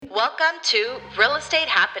Welcome to Real Estate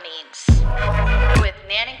Happenings with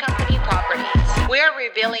Nan & Company Properties. We are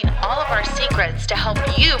revealing all of our secrets to help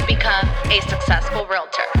you become a successful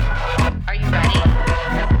realtor. Are you ready?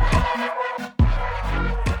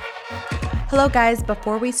 Hello guys,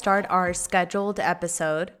 before we start our scheduled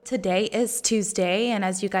episode, today is Tuesday, and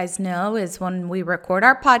as you guys know is when we record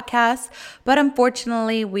our podcast, but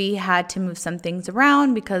unfortunately we had to move some things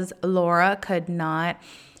around because Laura could not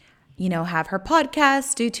have her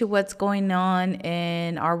podcast due to what's going on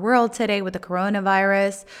in our world today with the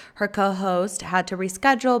coronavirus. Her co-host had to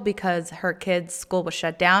reschedule because her kids' school was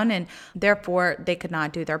shut down and therefore they could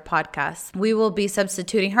not do their podcast. We will be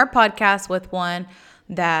substituting her podcast with one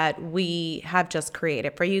that we have just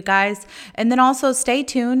created for you guys. And then also stay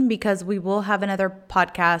tuned because we will have another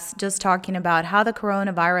podcast just talking about how the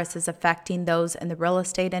coronavirus is affecting those in the real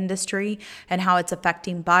estate industry and how it's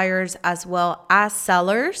affecting buyers as well as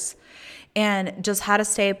sellers, and just how to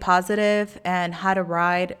stay positive and how to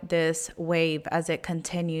ride this wave as it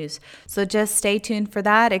continues. So just stay tuned for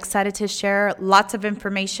that. Excited to share lots of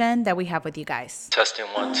information that we have with you guys. Testing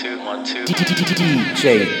 1 2 1 2.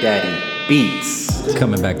 DJ Daddy Beats.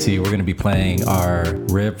 Coming back to you, we're going to be playing our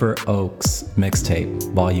River Oaks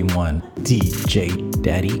mixtape, Volume 1, DJ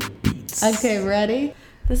Daddy Beats. Okay, ready?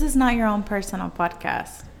 This is not your own personal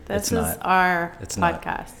podcast. This is our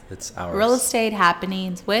podcast. It's ours. Real Estate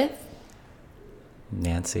Happenings with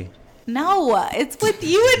Nancy. No, it's with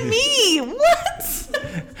you and me. What?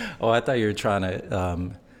 Oh, I thought you were trying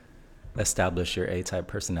to establish your A-type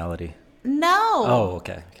personality. No. Oh,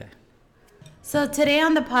 okay. So today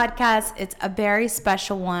on the podcast, it's a very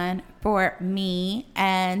special one for me.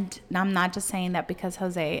 And I'm not just saying that because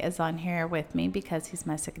Jose is on here with me because he's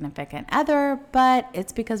my significant other, but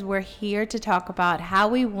it's because we're here to talk about how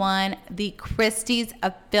we won the Christie's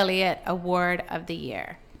Affiliate Award of the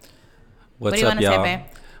Year. What do you want to say, babe?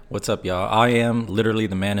 What's up, y'all? I am literally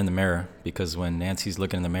the man in the mirror because when Nancy's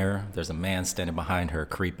looking in the mirror, there's a man standing behind her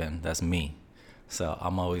creeping. That's me. So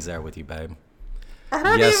I'm always there with you, babe. I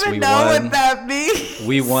don't even know what that means.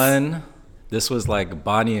 We won. This was like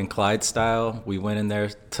Bonnie and Clyde style. We went in there,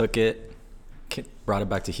 took it, brought it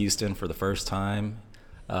back to Houston for the first time.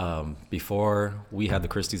 Before we had the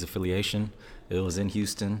Christie's affiliation, it was in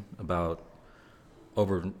Houston about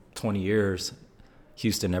over 20 years.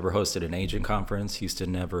 Houston never hosted an agent conference.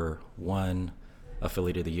 Houston never won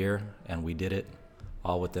Affiliate of the Year, and we did it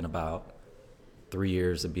all within about 3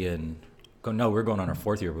 years of being. No, we're going on our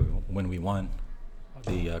fourth year when we won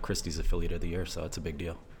the Christie's Affiliate of the Year, so it's a big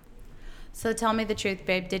deal. So tell me the truth,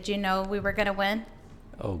 babe. Did you know we were going to win?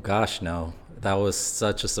 Oh, gosh, no. That was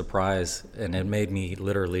such a surprise, and it made me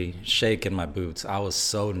literally shake in my boots. I was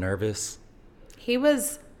so nervous. He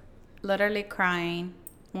was literally crying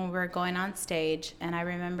when we were going on stage, and I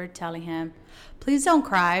remember telling him, please don't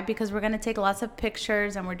cry because we're going to take lots of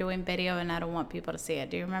pictures and we're doing video and I don't want people to see it.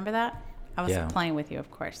 Do you remember that? I was playing with you, of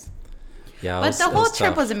course. Yeah, but the whole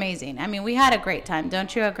trip was amazing. I mean, we had a great time.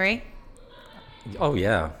 Don't you agree? Oh,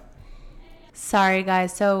 yeah. Sorry,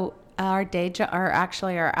 guys. So our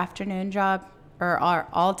afternoon job, or our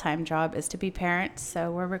all-time job, is to be parents. So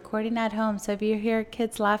we're recording at home. So if you hear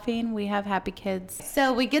kids laughing, we have happy kids.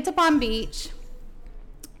 So we get to Palm Beach,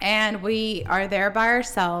 and we are there by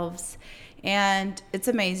ourselves. And it's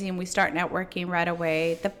amazing. We start networking right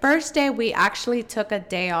away. The first day, we actually took a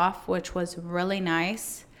day off, which was really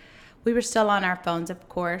nice. We were still on our phones, of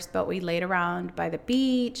course, but we laid around by the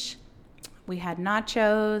beach. We had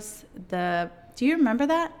nachos. Do you remember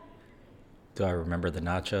that? Do I remember the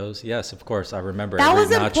nachos? Yes, of course. I remember that every was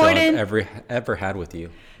nacho important. I've ever had with you.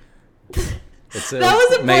 That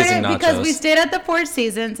was amazing important nachos. Because we stayed at the Four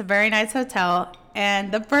Seasons, a very nice hotel.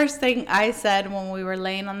 And the first thing I said when we were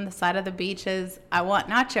laying on the side of the beach is, I want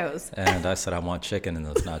nachos. And I said, I want chicken in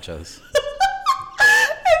those nachos.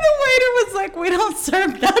 And the waiter was like, we don't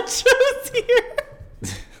serve nachos here.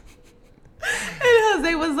 And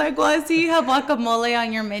Jose was like, well, I see you have guacamole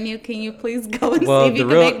on your menu. Can you please go and see if you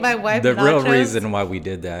can make my wife nachos? The real reason why we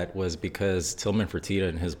did that was because Tillman Fertitta,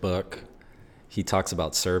 in his book, he talks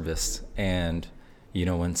about service. And,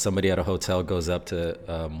 when somebody at a hotel goes up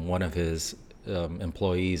to one of his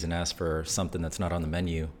employees and asks for something that's not on the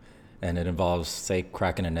menu, and it involves, say,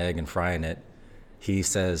 cracking an egg and frying it, he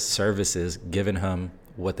says service is giving him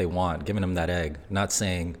what they want, giving him that egg, not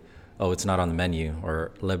saying, oh, it's not on the menu,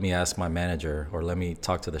 or let me ask my manager, or let me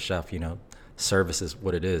talk to the chef. Service is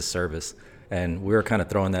what it is, service. And we were kind of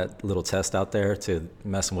throwing that little test out there to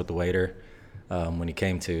messing with the waiter when he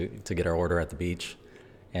came to get our order at the beach.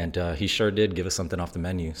 And he sure did give us something off the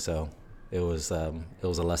menu. So it was a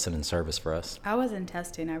lesson in service for us. I wasn't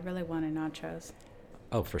testing. I really wanted nachos.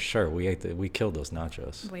 Oh, for sure. We killed those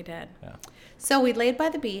nachos. We did. Yeah. So we laid by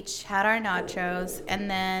the beach, had our nachos,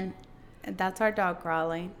 and then that's our dog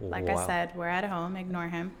growling. Like I Wow. said, we're at home. Ignore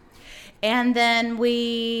him. And then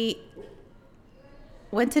we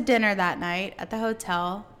went to dinner that night at the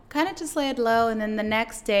hotel. Kind of just laid low. And then the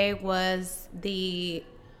next day was I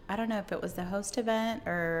don't know if it was the host event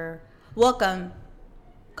or welcome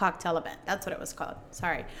cocktail event. That's what it was called.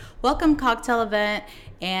 Sorry. Welcome cocktail event.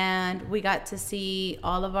 And we got to see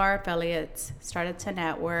all of our affiliates, started to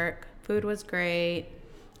network. Food was great.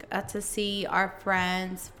 Got to see our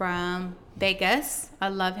friends from Vegas. I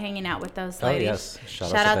love hanging out with those ladies. Oh, yes.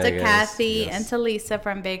 Shout out out to to Vegas. Kathy Yes. and to Lisa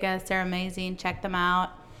from Vegas. They're amazing. Check them out.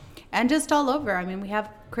 And just all over. I mean, we have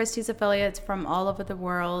Christie's affiliates from all over the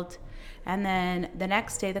world. And then the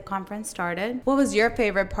next day, the conference started. What was your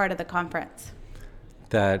favorite part of the conference?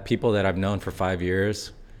 That people that I've known for 5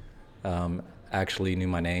 years actually knew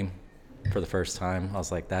my name for the first time. I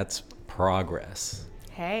was like, that's progress.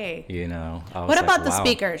 Hey. You know, I was What like, about the wow.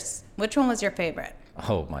 speakers? Which one was your favorite?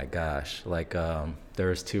 Oh my gosh. Like,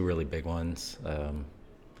 there's two really big ones.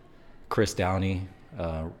 Chris Downey,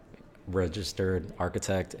 registered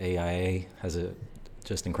architect, AIA, has a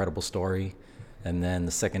just incredible story. And then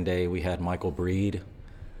the second day we had Michael Breed,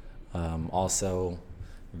 also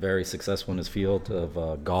very successful in his field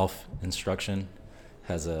of golf instruction,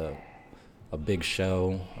 has a big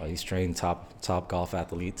show. He's trained top golf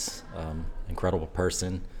athletes, incredible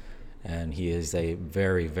person, and he is a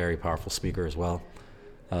very, very powerful speaker as well.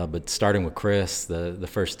 But starting with Chris, the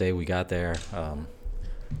first day we got there,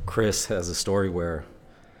 Chris has a story where,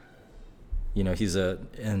 you know, he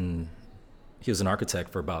was an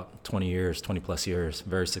architect for about 20 plus years,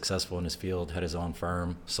 very successful in his field, had his own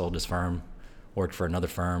firm, sold his firm, worked for another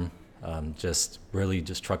firm, just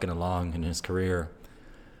trucking along in his career.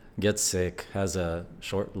 Gets sick,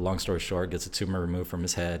 long story short, gets a tumor removed from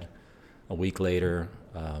his head. A week later,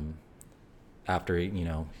 after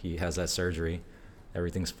he has that surgery,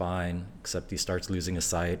 everything's fine, except he starts losing his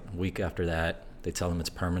sight. A week after that, they tell him it's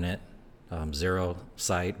permanent, zero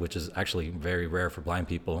sight, which is actually very rare for blind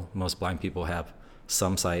people. Most blind people have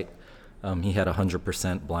some sight. He had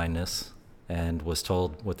 100% blindness and was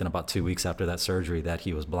told within about 2 weeks after that surgery that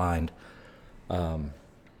he was blind.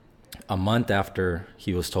 A month after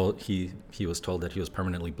he was told that he was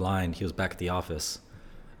permanently blind, he was back at the office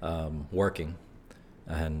working.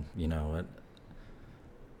 And,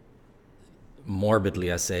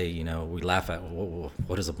 morbidly I say, we laugh at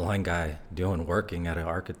what is a blind guy doing working at an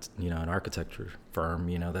architecture firm,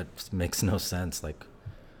 that makes no sense. Like,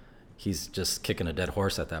 he's just kicking a dead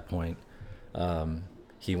horse at that point.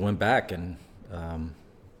 He went back and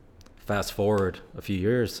fast forward a few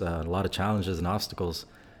years, a lot of challenges and obstacles.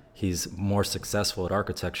 He's more successful at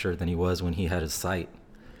architecture than he was when he had his sight.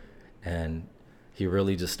 And he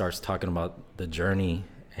really just starts talking about the journey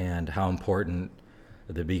and how important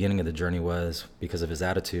the beginning of the journey was because of his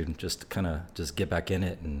attitude, just get back in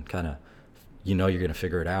it and you're going to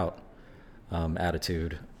figure it out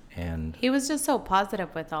attitude. And He was just so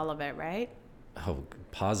positive with all of it, right? how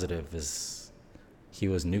positive he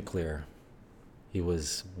was nuclear. He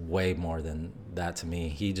was way more than that to me.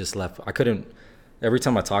 He just left. Every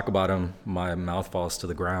time I talk about him, my mouth falls to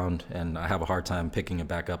the ground and I have a hard time picking it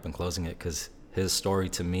back up and closing it because his story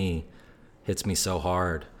to me hits me so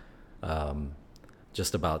hard.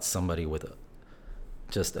 Just about somebody with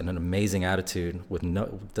just an amazing attitude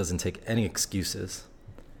doesn't take any excuses.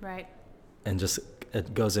 Right. And just,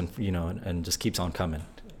 it goes in, and just keeps on coming.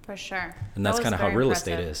 For sure. And that's That was kind of how very real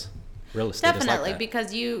impressive. estate is. Real estate is Definitely, like that.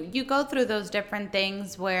 because you go through those different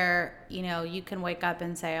things where, you can wake up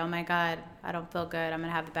and say, oh my God, I don't feel good. I'm going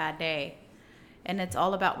to have a bad day. And it's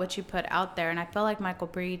all about what you put out there. And I feel like Michael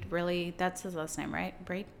Breed really, that's his last name, right?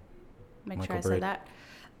 Breed? Make sure Michael I said Breed. that.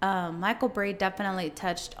 Michael Breed definitely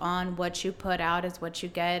touched on what you put out is what you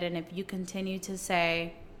get. And if you continue to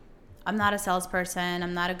say, I'm not a salesperson,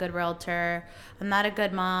 I'm not a good realtor, I'm not a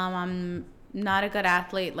good mom, I'm not a good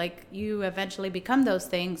athlete, like, you eventually become those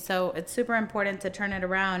things. So it's super important to turn it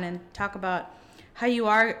around and talk about how you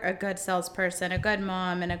are a good salesperson, a good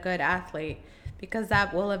mom, and a good athlete, because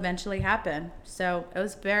that will eventually happen. So it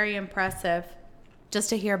was very impressive just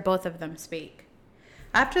to hear both of them speak.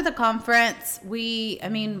 After the conference, we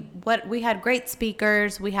had great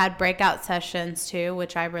speakers. We had breakout sessions too,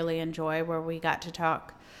 which I really enjoy, where we got to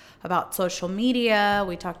talk about social media.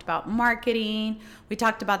 We talked about marketing. We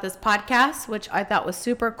talked about this podcast, which I thought was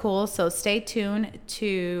super cool. So stay tuned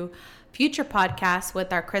to future podcasts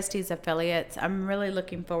with our Christie's affiliates. I'm really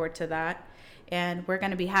looking forward to that. And we're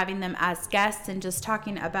going to be having them as guests and just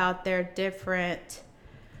talking about their different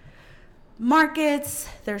markets,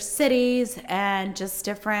 their cities, and just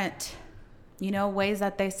different, ways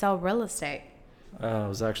that they sell real estate. I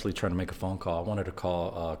was actually trying to make a phone call. I wanted to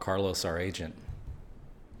call Carlos, our agent.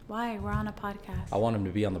 Why? We're on a podcast. I want him to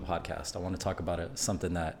be on the podcast. I want to talk about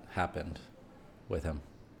something that happened with him.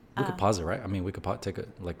 We could pause it, right? I mean, we could take it,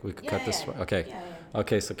 we could cut this. Okay. Yeah.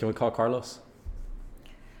 Okay, so can we call Carlos?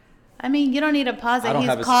 I mean, you don't need to pause it.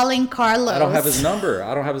 He's calling Carlos. I don't have his number.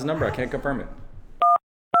 I can't confirm it.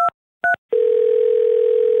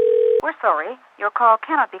 We're sorry. Your call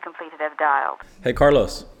cannot be completed as dialed. Hey,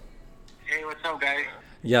 Carlos. Hey, what's up, guys?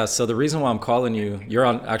 Yeah, so the reason why I'm calling you,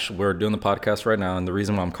 we're doing the podcast right now, and the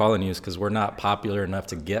reason why I'm calling you is because we're not popular enough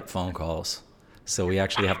to get phone calls. So we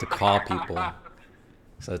actually have to call people.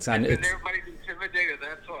 So everybody's intimidated,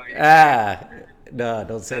 that's why. No,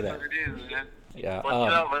 don't say that. That's what it is, man. Yeah.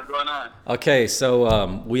 What's up? What's going on? Okay,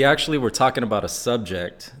 so we actually were talking about a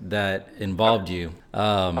subject that involved you.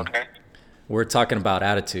 Okay. We're talking about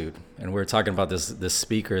attitude, and we're talking about this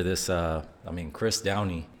speaker, Chris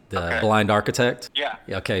Downey, the blind architect. Yeah.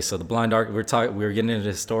 Okay, so the blind architect, we were getting into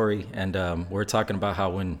his story, and we're talking about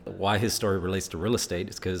why his story relates to real estate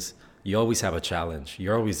is because you always have a challenge.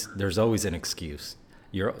 There's always an excuse.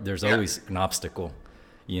 There's always an obstacle,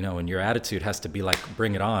 and your attitude has to be like,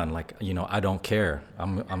 bring it on. Like, I don't care.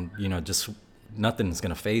 I'm just nothing's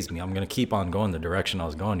going to faze me. I'm going to keep on going the direction I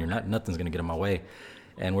was going. Nothing's going to get in my way.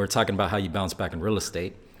 And we're talking about how you bounce back in real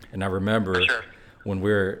estate. And I remember when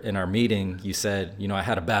we were in our meeting, you said, I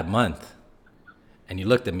had a bad month. And you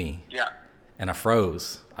looked at me. Yeah. And I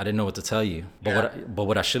froze. I didn't know what to tell you. But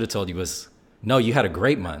what I should have told you was, no, you had a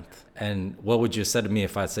great month. And what would you have said to me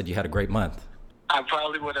if I said you had a great month? I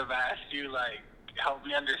probably would have asked you, help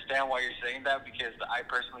me understand why you're saying that, because I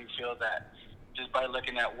personally feel that just by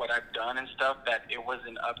looking at what I've done and stuff, that it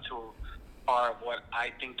wasn't up to par of what I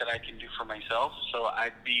think that I can do for myself. So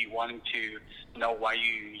I'd be wanting to know why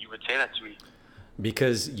you would say that to me.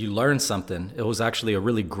 Because you learned something. It was actually a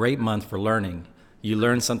really great month for learning. You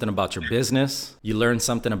learned something about your business. You learned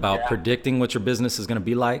something about predicting what your business is going to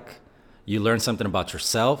be like. You learned something about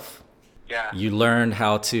yourself. Yeah. You learned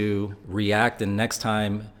how to react, and next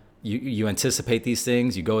time you anticipate these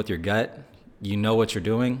things, you go with your gut, you know what you're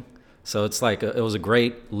doing. So it's it was a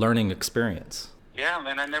great learning experience. Yeah,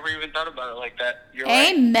 man, I never even thought about it like that. You're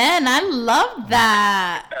Amen. Right. I love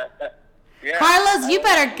that. Yeah, Carlos, you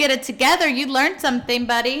better get it together. You learned something,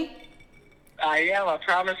 buddy. I am. I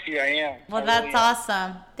promise you I am. Well, that's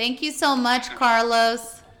awesome. Thank you so much,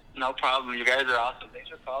 Carlos. No problem. You guys are awesome. Thanks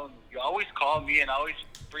for calling me. You always call me and always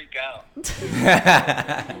freak out.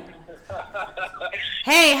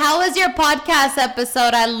 Hey, how was your podcast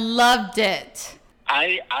episode? I loved it.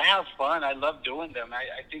 I have fun. I love doing them.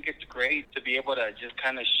 I think it's great to be able to just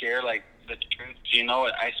kind of share the truth.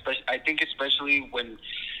 I think especially when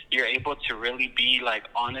you're able to really be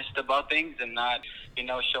honest about things and not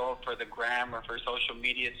show up for the gram or for social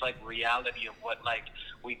media. It's reality of what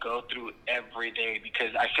we go through every day,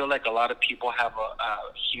 because I feel like a lot of people have a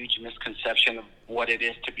huge misconception of what it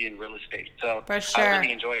is to be in real estate. So for sure. I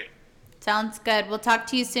really enjoy it. Sounds good. We'll talk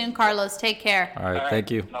to you soon, Carlos. Take care. All right. Thank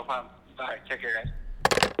you. No problem. All right. Take care, guys.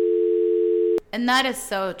 And that is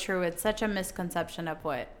so true. It's such a misconception of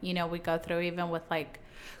what, we go through, even with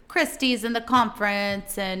Christie's and the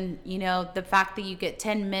conference, and, the fact that you get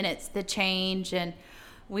 10 minutes to change. And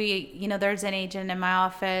there's an agent in my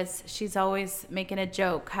office. She's always making a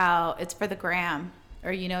joke how it's for the gram,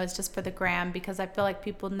 or, it's just for the gram, because I feel like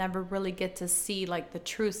people never really get to see the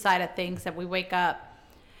true side of things, that we wake up.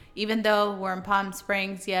 Even though we're in Palm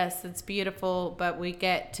Springs, yes, it's beautiful, but we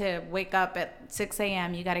get to wake up at 6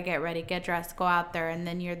 a.m. You got to get ready, get dressed, go out there, and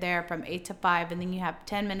then you're there from 8 to 5, and then you have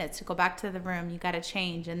 10 minutes to go back to the room. You got to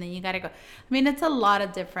change, and then you got to go. I mean, it's a lot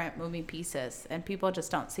of different moving pieces, and people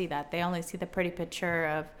just don't see that. They only see the pretty picture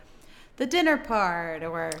of the dinner part,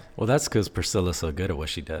 or... Well, that's because Priscilla's so good at what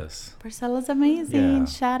she does. Priscilla's amazing. Yeah.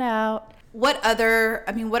 Shout out. What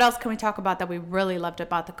else can we talk about that we really loved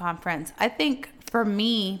about the conference? I think for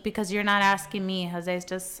me, because you're not asking me,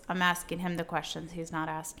 I'm asking him the questions. He's not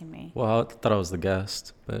asking me. Well, I thought I was the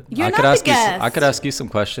guest, but You're I could ask you some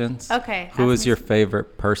questions. Okay. Who is your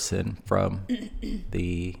favorite person from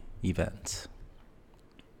the event?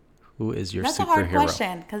 Who is your superhero? That's a hard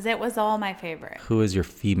question, because it was all my favorite. Who is your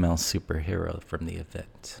female superhero from the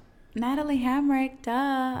event? Natalie Hamrick, duh.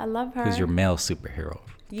 I love her. Who's your male superhero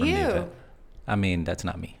from the event? I mean, that's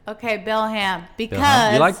not me. Okay, Bill Ham. Because Bill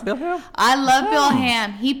Ham? You like Bill Ham? I love Bill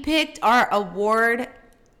Ham. He picked our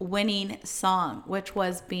award-winning song, which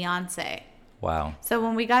was Beyonce. Wow. So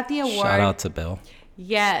when we got the award... Shout out to Bill.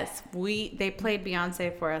 Yes, they played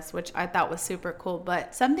Beyonce for us, which I thought was super cool.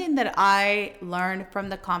 But something that I learned from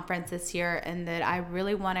the conference this year and that I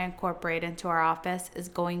really want to incorporate into our office is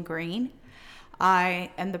going green. I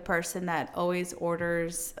am the person that always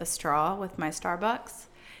orders a straw with my Starbucks.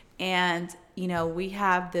 And, we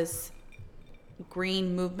have this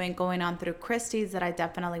green movement going on through Christie's that I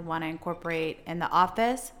definitely want to incorporate in the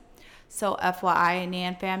office. So FYI,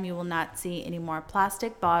 Nan fam, you will not see any more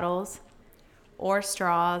plastic bottles or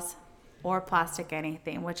straws or plastic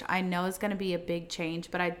anything, which I know is going to be a big change,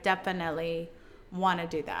 but I definitely want to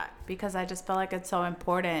do that because I just feel like it's so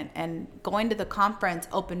important. And going to the conference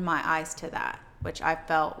opened my eyes to that, which I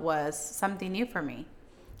felt was something new for me,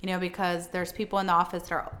 because there's people in the office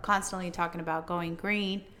that are constantly talking about going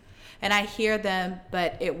green. And I hear them,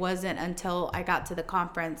 but it wasn't until I got to the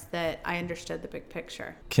conference that I understood the big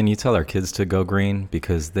picture. Can you tell our kids to go green?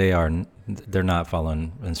 Because they're not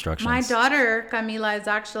following instructions. My daughter, Camila, is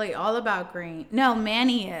actually all about green. No,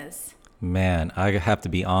 Manny is. Man, I have to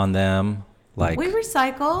be on them. Like we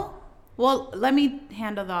recycle. Well, let me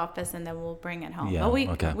handle the office and then we'll bring it home. Yeah, but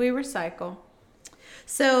we recycle.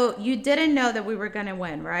 So you didn't know that we were going to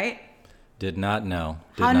win, right? Did not know.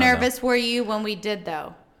 How nervous were you when we did,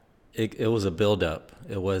 though? It was a buildup.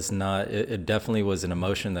 It was not. It definitely was an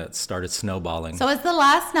emotion that started snowballing. So it's the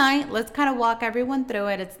last night. Let's kind of walk everyone through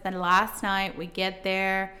it. It's the last night. We get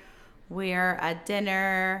there. We're at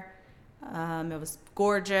dinner. It was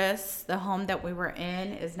gorgeous. The home that we were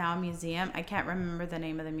in is now a museum. I can't remember the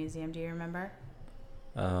name of the museum. Do you remember?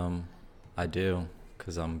 I do,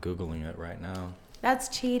 because I'm Googling it right now. That's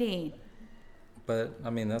cheating. But,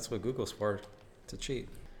 I mean, that's what Google's for, to cheat.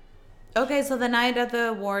 Okay, so the night of the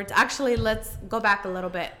awards. Actually, let's go back a little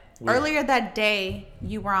bit. Earlier that day,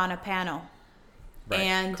 you were on a panel. Right,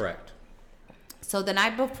 and correct. So the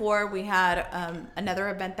night before, we had another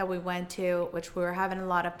event that we went to, which we were having a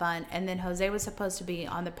lot of fun. And then Jose was supposed to be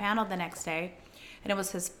on the panel the next day. And it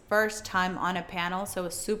was his first time on a panel, so it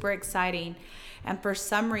was super exciting. And for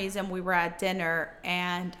some reason, we were at dinner,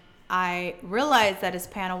 and I realized that his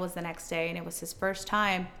panel was the next day, and it was his first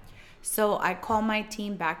time. So I called my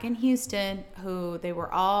team back in Houston, who they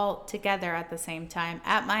were all together at the same time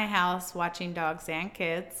at my house watching dogs and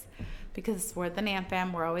kids, because we're the Nan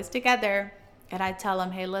fam, we're always together. And I tell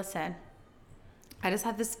them, hey, listen, I just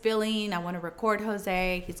have this feeling. I want to record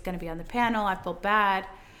Jose. He's going to be on the panel. I feel bad.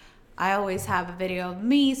 I always have a video of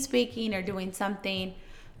me speaking or doing something.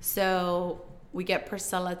 So we get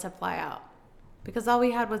Priscilla to fly out because all we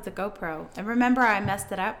had was the GoPro. And remember, I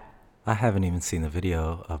messed it up. I haven't even seen the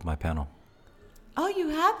video of my panel. Oh, you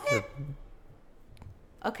haven't?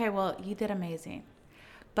 Okay, well, you did amazing.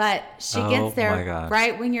 But she gets there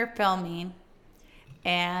right when you're filming.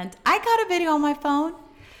 And I got a video on my phone.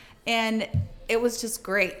 And it was just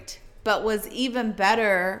great. But what's even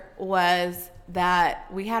better was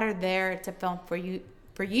that we had her there to film for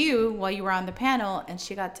you while you were on the panel. And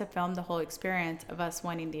she got to film the whole experience of us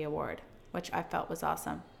winning the award, which I felt was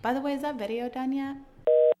awesome. By the way, is that video done yet?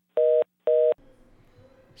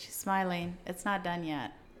 She's smiling. It's not done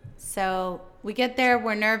yet. So we get there.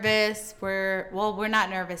 We're nervous. We're not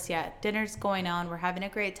nervous yet. Dinner's going on. We're having a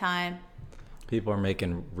great time. People are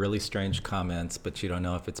making really strange comments, but you don't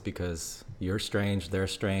know if it's because you're strange, they're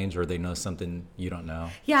strange, or they know something you don't know.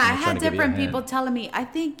 Yeah, I had different people telling me, I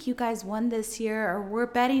think you guys won this year, or we're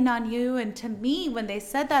betting on you. And to me, when they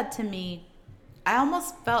said that to me, I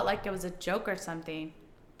almost felt like it was a joke or something.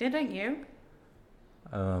 Didn't you?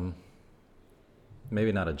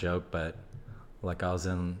 Maybe not a joke, but like I was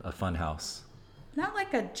in a fun house. Not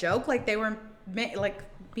like a joke, like they were like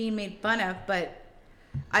being made fun of, but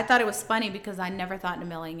I thought it was funny because I never thought in a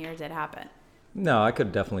million years it happened. No, I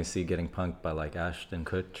could definitely see getting punked by like Ashton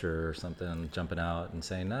Kutcher or something, jumping out and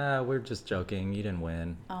saying, "Nah, we're just joking. You didn't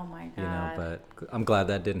win." Oh my God. But I'm glad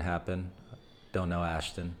that didn't happen. Don't know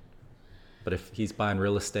Ashton, but if he's buying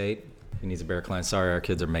real estate, he needs a better client. Sorry, our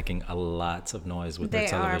kids are making a lot of noise with their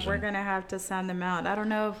television. We're going to have to send them out. I don't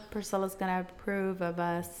know if Priscilla's going to approve of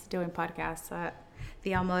us doing podcasts at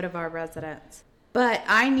the Almodovar residence. But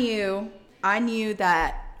I knew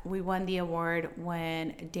that we won the award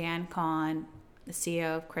when Dan Kahn, the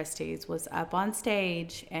CEO of Christie's, was up on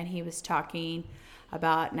stage and he was talking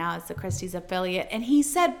about now it's the Christie's affiliate. And he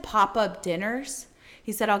said pop-up dinners.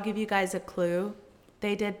 He said, I'll give you guys a clue.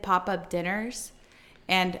 They did pop-up dinners.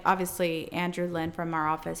 And obviously, Andrew Lynn from our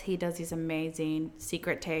office, he does these amazing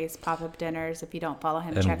Secret Taste pop-up dinners. If you don't follow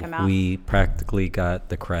him, check him out. We practically got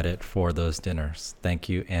the credit for those dinners. Thank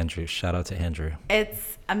you, Andrew. Shout out to Andrew.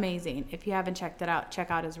 It's amazing. If you haven't checked it out,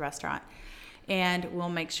 check out his restaurant. And we'll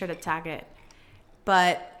make sure to tag it.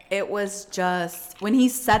 But it was just, when he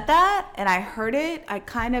said that and I heard it, I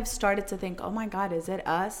kind of started to think, oh my God, is it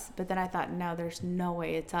us? But then I thought, no, there's no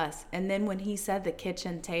way it's us. And then when he said the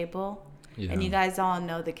kitchen table, and you guys all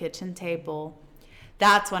know the kitchen table,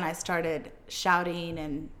 that's when I started shouting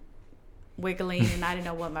and wiggling, and I didn't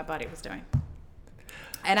know what my body was doing.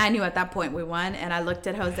 And I knew at that point we won, and I looked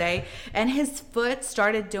at Jose, and his foot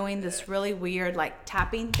started doing this really weird, like,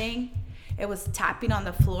 tapping thing. It was tapping on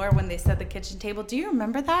the floor when they said the kitchen table. Do you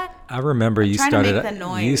remember that? I remember you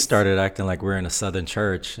started acting like we're in a Southern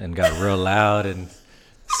church and got real loud and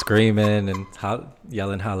screaming and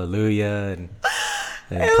yelling hallelujah and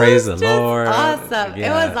praise the Lord. Awesome. Yeah.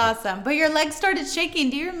 It was awesome. But your legs started shaking.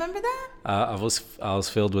 Do you remember that? I was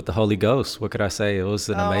filled with the Holy Ghost. What could I say? It was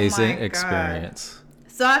an amazing experience.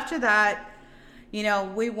 So after that,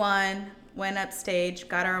 we won, went upstage,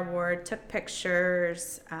 got our award, took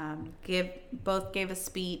pictures, both gave a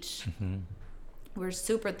speech. Mm-hmm. We're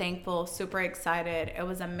super thankful, super excited. It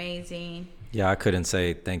was amazing. Yeah, I couldn't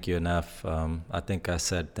say thank you enough. I think I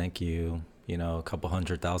said thank you, a couple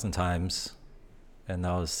 100,000 times. And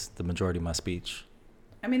that was the majority of my speech.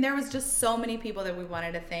 I mean, there was just so many people that we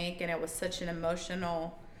wanted to thank, and it was such an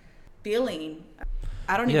emotional feeling.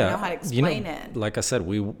 I don't even know how to explain it. Like I said,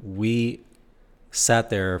 we sat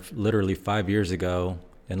there literally 5 years ago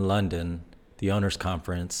in London, the owners'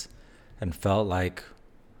 conference, and felt like,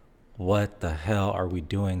 what the hell are we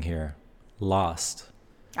doing here? Lost.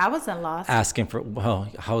 I wasn't lost. I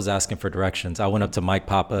was asking for directions. I went up to Mike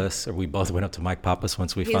Pappas, or we both went up to Mike Pappas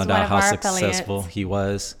once we found out how successful he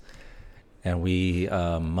was. And we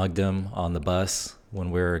mugged him on the bus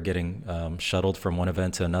when we were getting shuttled from one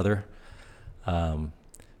event to another.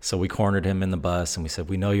 So we cornered him in the bus and we said,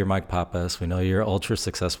 we know you're Mike Pappas. We know you're ultra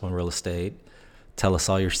successful in real estate. Tell us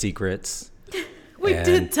all your secrets. We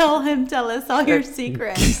did tell us all your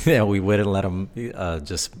secrets. Yeah, we wouldn't let him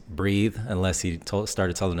just breathe unless he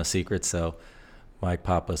started telling us secrets. So Mike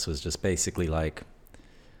Pappas was just basically like,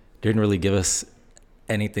 didn't really give us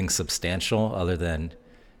anything substantial other than,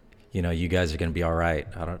 you guys are going to be all right.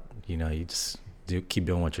 You just keep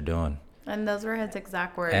doing what you're doing. And those were his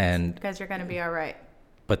exact words. And because you're going to be all right.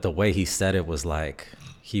 But the way he said it was like,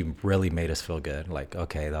 he really made us feel good. Like,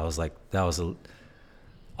 okay, that was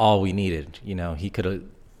all we needed. He could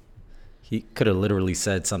have literally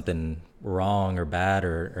said something wrong or bad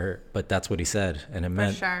but that's what he said. And it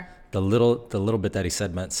meant sure. the little bit that he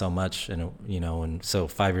said meant so much. And, and so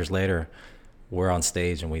 5 years later, we're on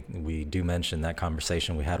stage and we do mention that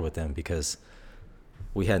conversation we had with him because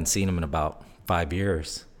we hadn't seen him in about 5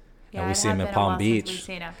 years. Yeah, and we see him in Palm Beach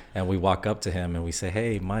and we walk up to him and we say,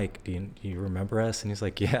 hey, Mike, do you remember us? And he's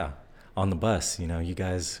like, yeah, on the bus, you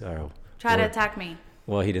guys try to attack me.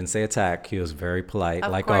 Well, he didn't say attack. He was very polite,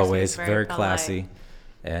 like always, very classy.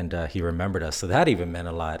 And he remembered us. So that even meant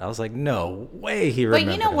a lot. I was like, no way he remembered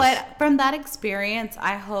us. But you know what? From that experience,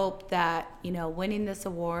 I hope that, winning this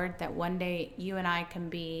award, that one day you and I can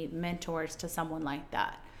be mentors to someone like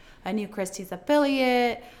that. A new Christie's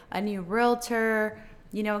affiliate, a new realtor.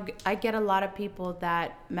 I get a lot of people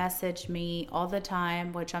that message me all the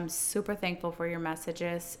time, which I'm super thankful for your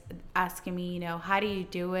messages, asking me, how do you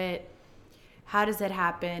do it? How does it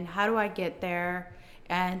happen? How do I get there?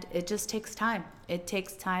 And it just takes time. It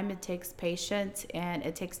takes time, it takes patience, and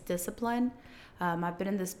it takes discipline. I've been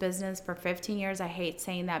in this business for 15 years. I hate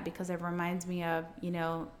saying that because it reminds me of,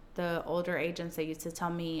 the older agents that used to tell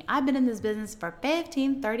me, I've been in this business for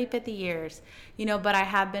 15, 30, 50 years, but I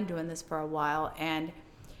have been doing this for a while. And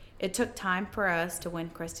it took time for us to win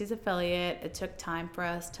Christie's affiliate. It took time for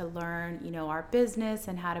us to learn, our business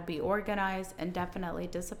and how to be organized and definitely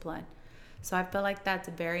discipline. So I feel like that's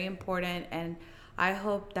very important. And I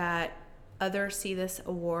hope that others see this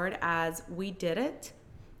award as we did it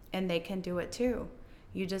and they can do it too.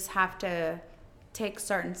 You just have to take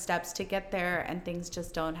certain steps to get there, and things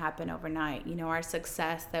just don't happen overnight. Our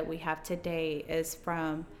success that we have today is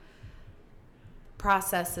from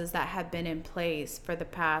processes that have been in place for the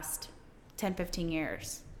past 10, 15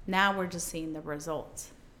 years. Now we're just seeing the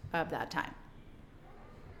results of that time.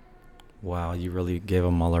 Wow, you really gave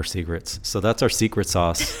them all our secrets. So that's our secret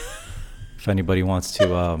sauce. If anybody wants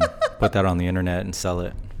to put that on the internet and sell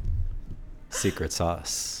it. Secret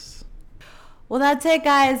sauce. Well, that's it,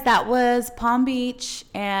 guys. That was Palm Beach.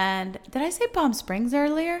 And did I say Palm Springs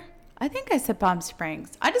earlier? I think I said Palm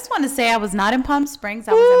Springs. I just want to say I was not in Palm Springs.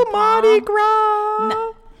 I was in Mardi Gras.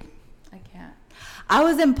 No, I can't. I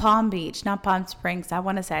was in Palm Beach, not Palm Springs. I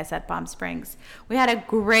want to say I said Palm Springs. We had a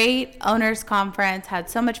great owners conference, had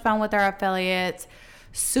so much fun with our affiliates,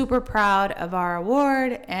 super proud of our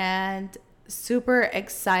award, and super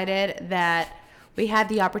excited that We had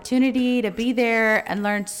the opportunity to be there and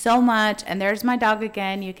learn so much. And there's my dog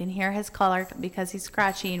again. You can hear his collar because he's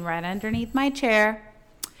scratching right underneath my chair.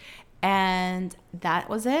 And that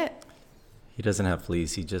was it. He doesn't have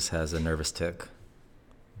fleas. He just has a nervous tick.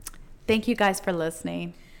 Thank you guys for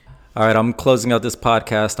listening. All right, I'm closing out this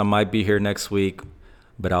podcast. I might be here next week,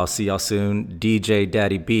 but I'll see y'all soon. DJ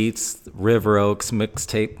Daddy Beats, River Oaks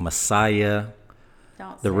Mixtape Messiah,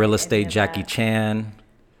 the Real Estate Jackie Chan,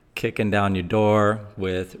 kicking down your door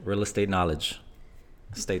with real estate knowledge.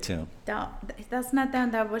 Stay tuned. That's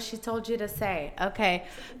not what she told you to say. Okay.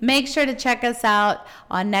 Make sure to check us out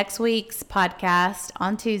on next week's podcast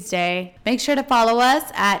on Tuesday. Make sure to follow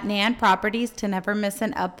us at Nan Properties to never miss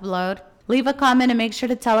an upload. Leave a comment and make sure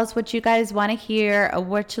to tell us what you guys want to hear or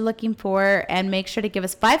what you're looking for. And make sure to give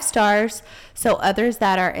us 5 stars so others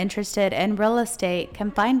that are interested in real estate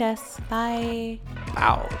can find us. Bye.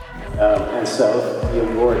 Wow. And so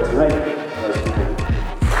the award tonight goes to